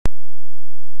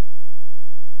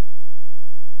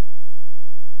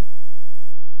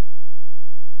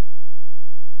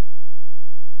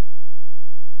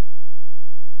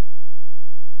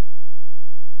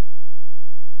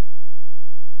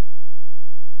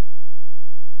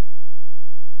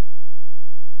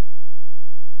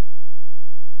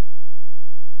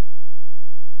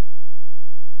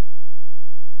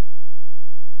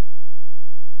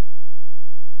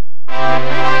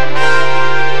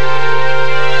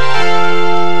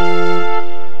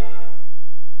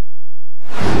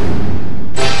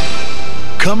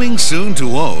Coming soon to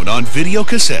own on video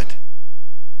cassette.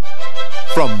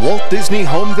 From Walt Disney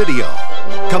Home Video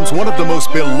comes one of the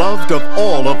most beloved of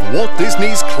all of Walt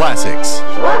Disney's classics.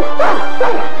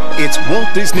 It's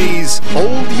Walt Disney's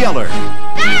Old Yeller.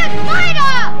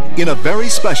 In a very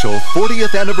special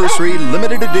 40th anniversary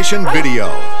limited edition video.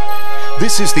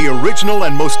 This is the original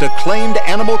and most acclaimed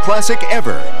animal classic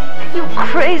ever. You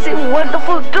crazy,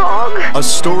 wonderful dog. A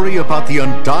story about the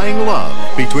undying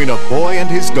love between a boy and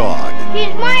his dog.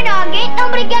 He's my dog. Ain't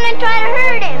nobody gonna try to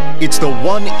hurt him. It's the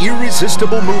one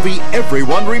irresistible movie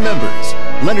everyone remembers.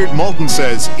 Leonard Maltin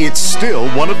says it's still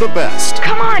one of the best.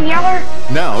 Come on, Yeller.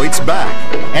 Now it's back,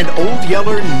 and Old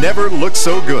Yeller never looked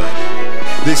so good.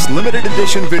 This limited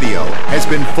edition video has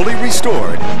been fully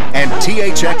restored and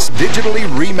THX digitally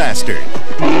remastered.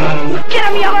 Get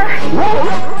him, Yeller!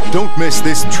 Don't miss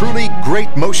this truly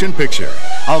great motion picture,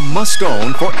 a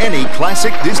must-own for any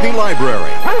classic Disney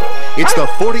library. It's the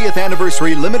 40th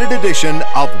anniversary limited edition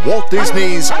of Walt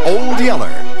Disney's Old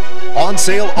Yeller, on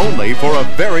sale only for a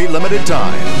very limited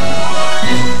time.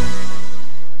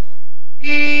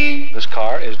 This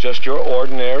car is just your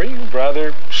ordinary,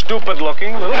 rather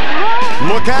stupid-looking little...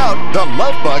 Look out! The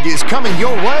Love Bug is coming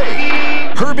your way!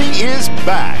 Herbie is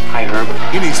back. Hi, Herb.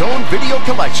 In his own video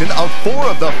collection of 4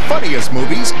 of the funniest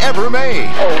movies ever made.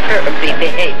 Oh, Herbie,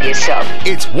 behave yourself.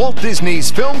 It's Walt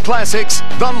Disney's film classics,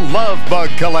 The Love Bug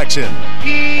Collection.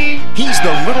 He's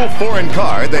the little foreign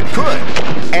car that could,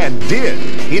 and did,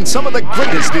 in some of the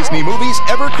greatest Disney movies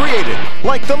ever created,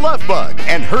 like The Love Bug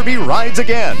and Herbie Rides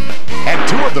Again. And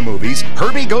 2 of the movies,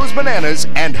 Herbie Goes Bananas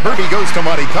and Herbie Goes to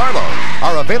Monte Carlo,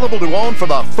 are available to own for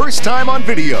the first time on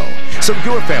video. So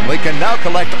your family can now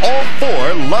collect all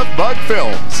 4 Love Bug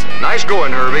films. Nice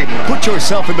going, Herbie. Put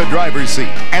yourself in the driver's seat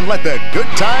and let the good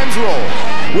times roll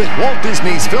with Walt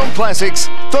Disney's film classics,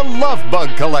 The Love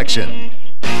Bug Collection.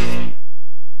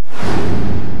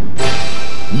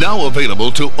 Now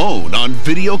available to own on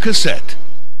video cassette.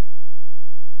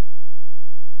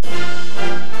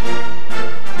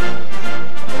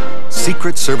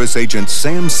 Secret Service agent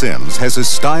Sam Sims has a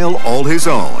style all his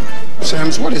own.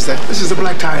 Sims, what is that? This is a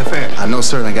black tie affair. I know,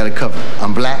 sir, and I got it covered.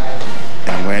 I'm black,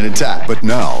 and I'm wearing a tie. But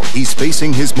now he's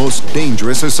facing his most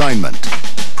dangerous assignment,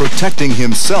 protecting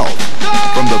himself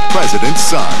from the president's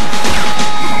son.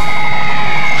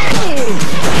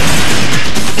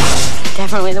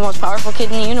 Definitely the most powerful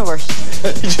kid in the universe.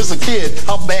 He's just a kid.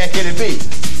 How bad can it be?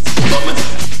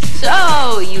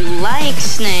 So, you like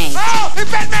snakes? Oh,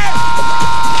 it's Batman!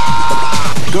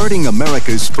 Guarding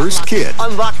America's first kid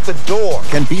Unlock the door.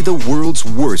 can be the world's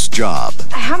worst job.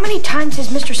 How many times has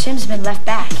Mr. Sims been left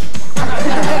back?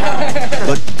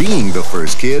 But being the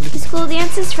first kid The school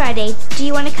dance is Friday. Do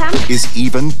you want to come? is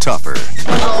even tougher.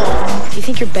 Do you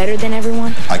think you're better than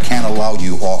everyone? I can't allow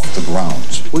you off the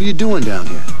grounds. What are you doing down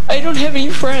here? I don't have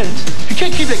any friends. You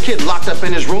can't keep that kid locked up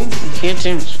in his room. Can't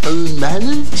dance. Man?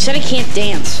 I said I can't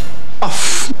dance.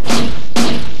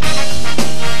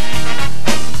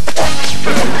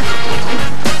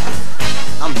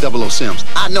 I'm 00 Sims.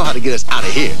 I know how to get us out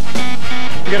of here.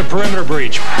 We got a perimeter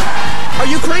breach. Are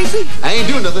you crazy? I ain't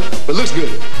doing nothing, but looks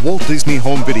good. Walt Disney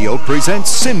Home Video presents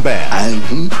Sinbad,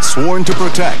 sworn to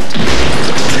protect,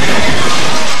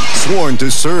 sworn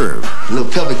to serve, A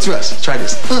little pelvic thrust. Try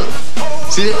this.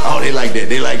 See it? Oh, they like that.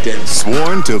 They like that.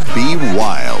 sworn to be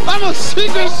wild. I'm a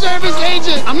Secret Service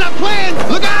agent. I'm not playing.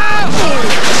 Look out!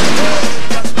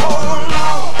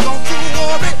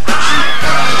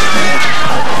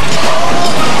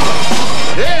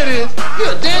 There it is.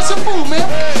 You're a dancing fool, man.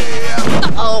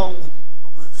 Oh.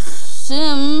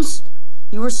 Sims,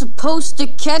 you were supposed to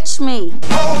catch me.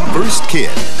 First kid,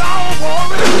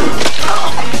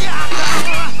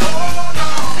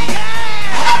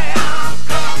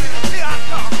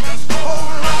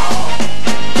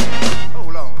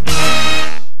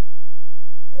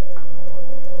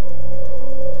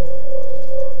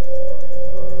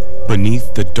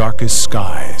 beneath the darkest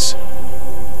skies,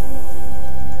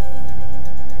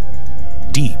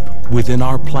 deep within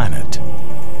our planet,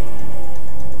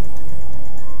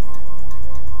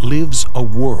 lives a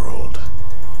world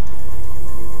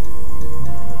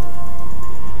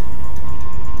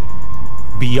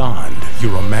beyond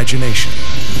your imagination.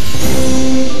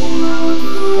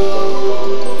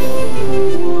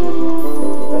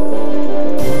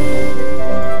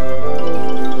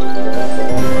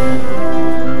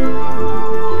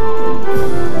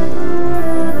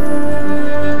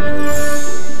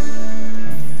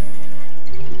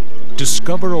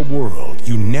 Discover a world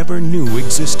you never knew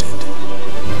existed.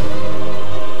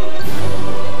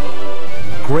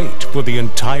 Great for the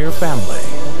entire family.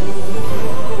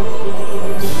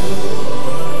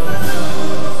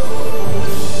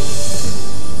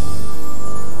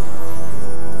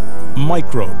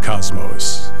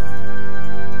 microcosmos.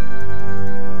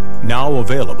 Now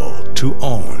available to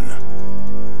own.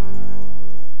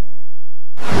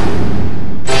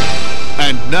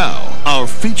 And now, our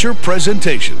feature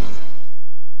presentation.